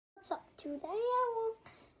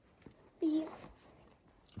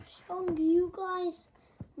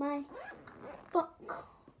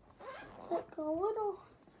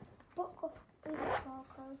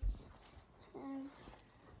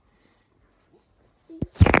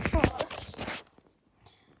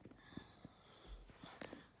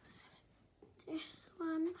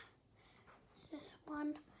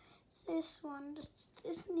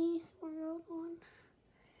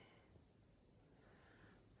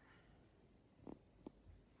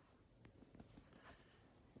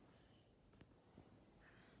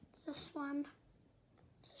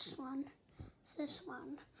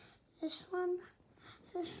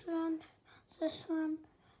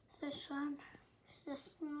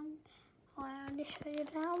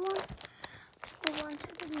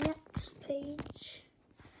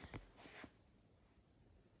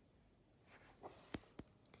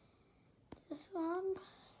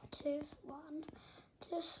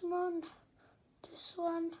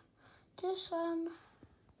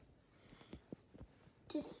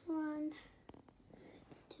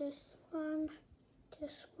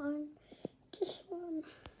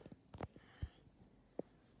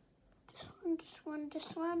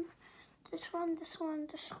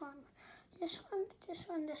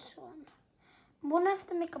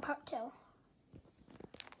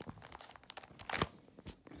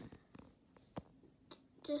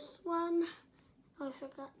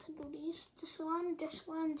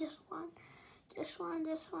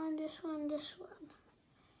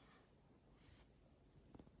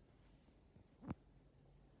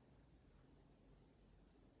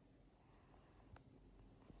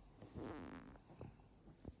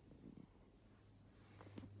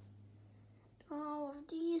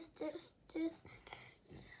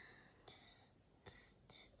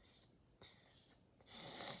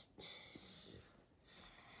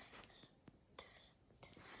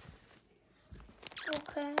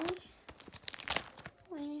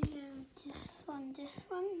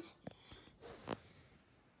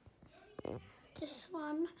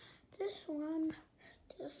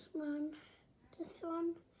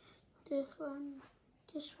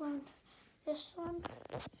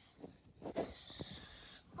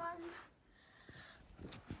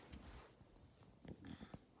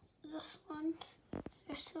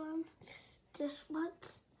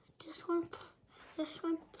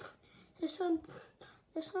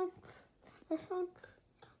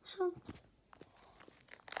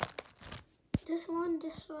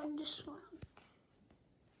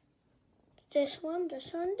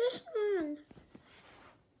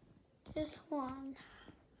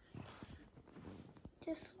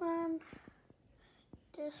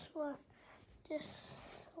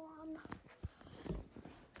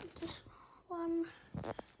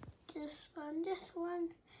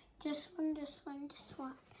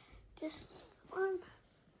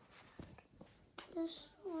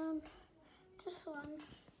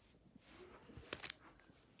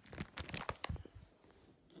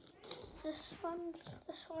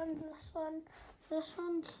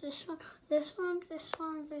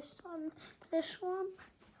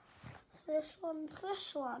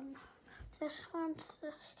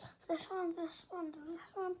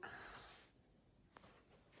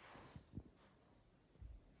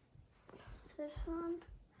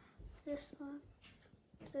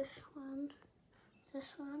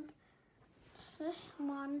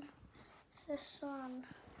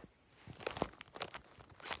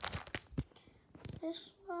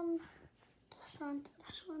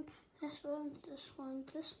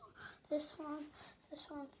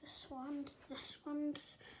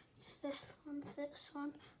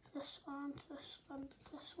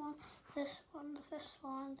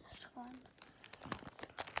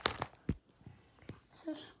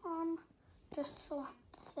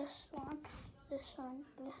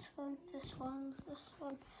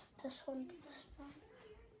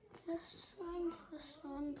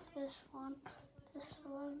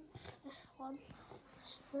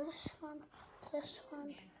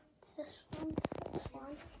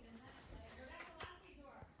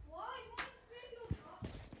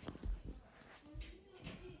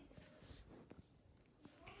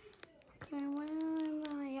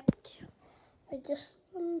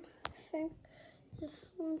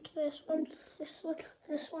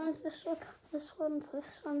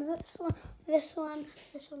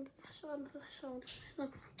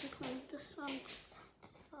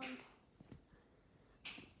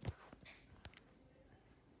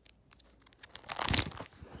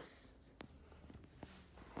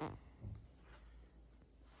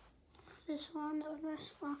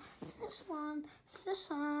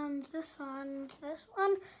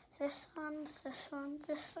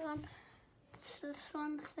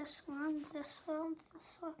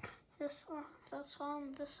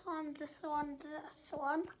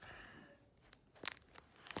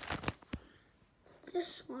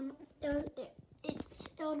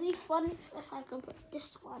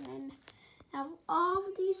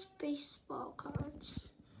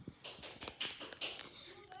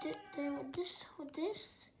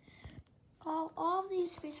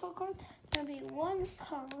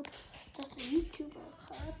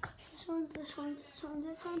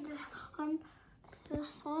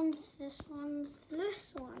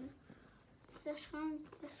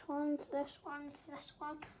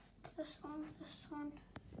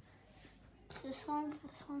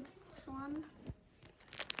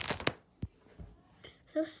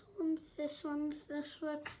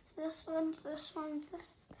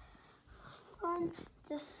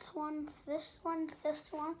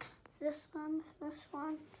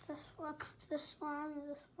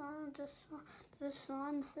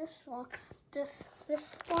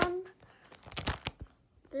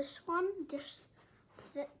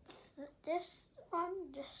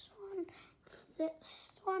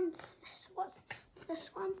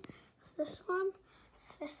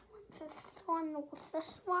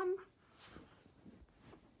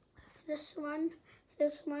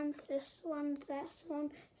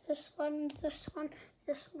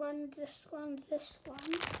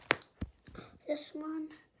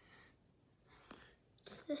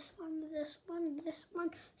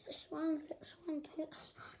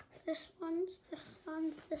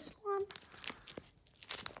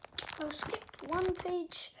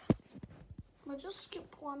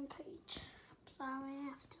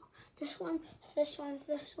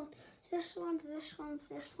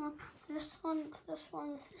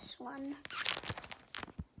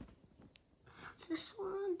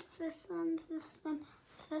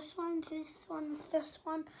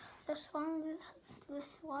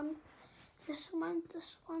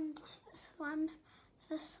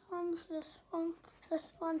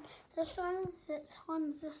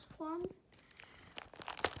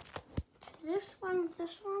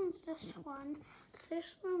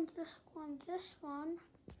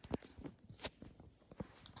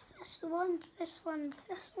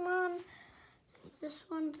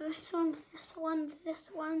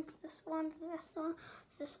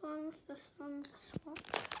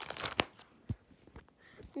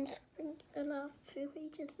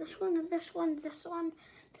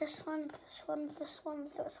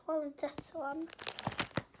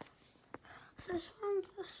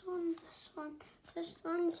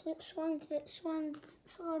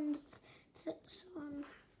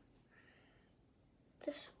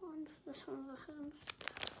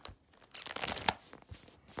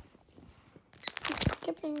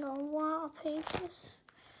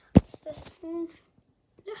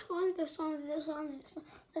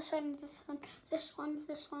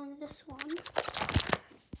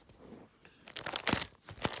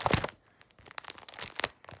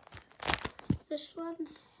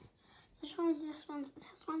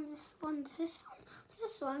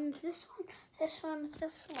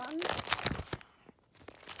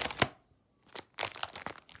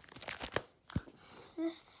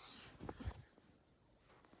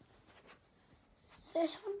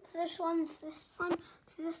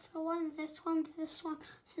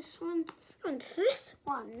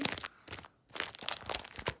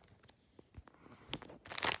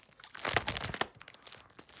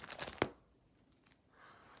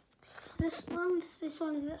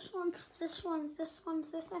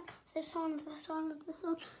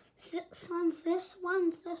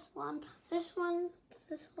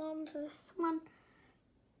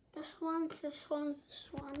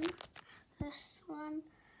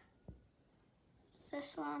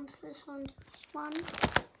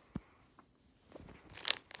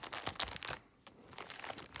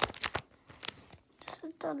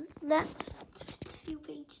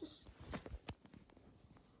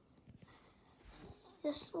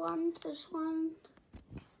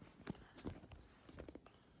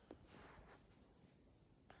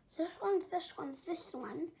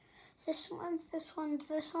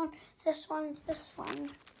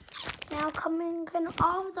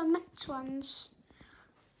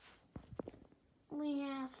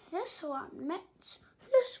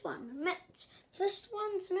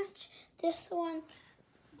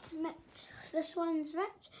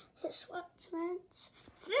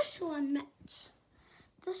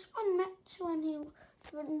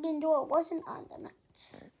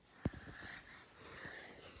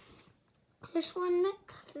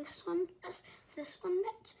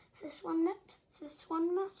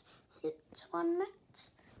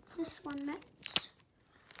this one met.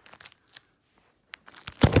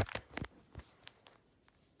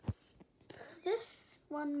 This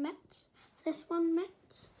one met. This one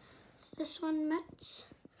met. This one met.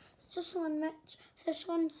 This one met. This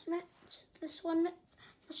one's met. This one met.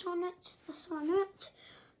 This one met. This one met.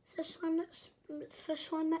 This one met.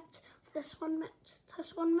 This one met. This one met.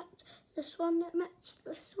 This one met. This one met.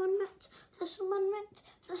 This one met. This one met.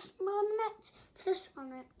 This one met. This one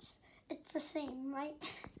met. It's the same, right?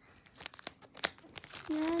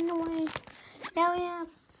 Anyway, now we have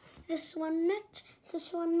this one met.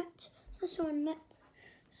 This one met. This one met.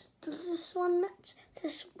 This one met.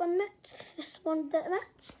 This one met. This one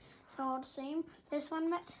met. They're all the same. This one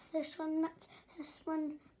met. This one met. This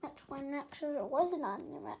one met. One met. So it wasn't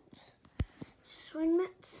on the met. This one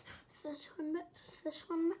met. This one met. This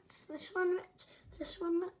one met. This one met. This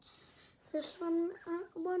one met. This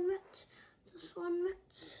one met. This one met.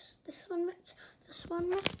 This one met. This one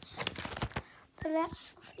met. The last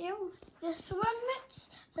few. This one met.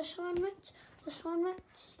 This one met. This one met.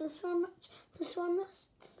 This one met. This one met.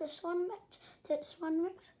 This one met. This one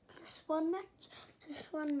met. This one met. This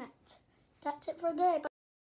one met. That's it for today.